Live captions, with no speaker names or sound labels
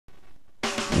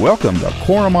Welcome to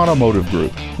Korum Automotive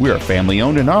Group. We are family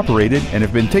owned and operated and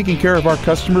have been taking care of our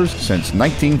customers since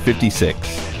 1956.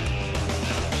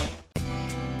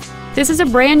 This is a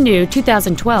brand new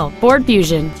 2012 Ford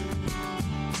Fusion.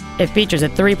 It features a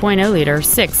 3.0-liter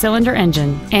 6-cylinder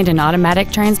engine and an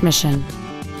automatic transmission.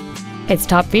 Its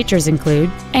top features include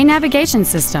a navigation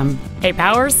system, a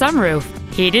power sunroof,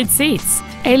 heated seats,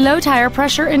 a low tire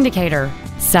pressure indicator,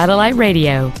 satellite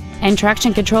radio, and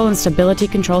traction control and stability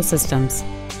control systems.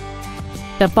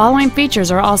 The following features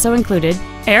are also included: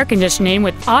 air conditioning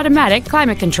with automatic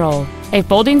climate control, a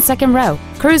folding second row,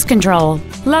 cruise control,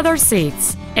 leather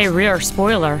seats, a rear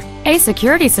spoiler, a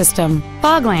security system,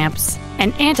 fog lamps,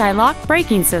 an anti-lock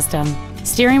braking system,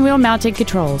 steering wheel mounted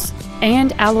controls,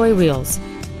 and alloy wheels.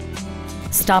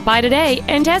 Stop by today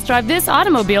and test drive this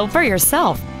automobile for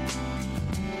yourself.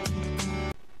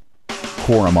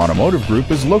 Korum Automotive Group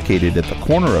is located at the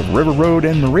corner of River Road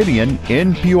and Meridian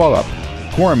in Puyallup.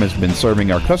 Korum has been serving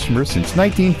our customers since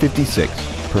 1956,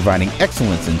 providing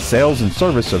excellence in sales and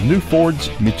service of new Fords,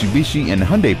 Mitsubishi, and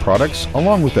Hyundai products,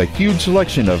 along with a huge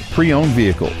selection of pre-owned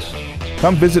vehicles.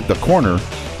 Come visit the corner,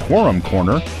 Korum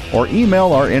Corner, or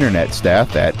email our internet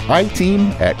staff at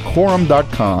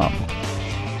iteam@korum.com.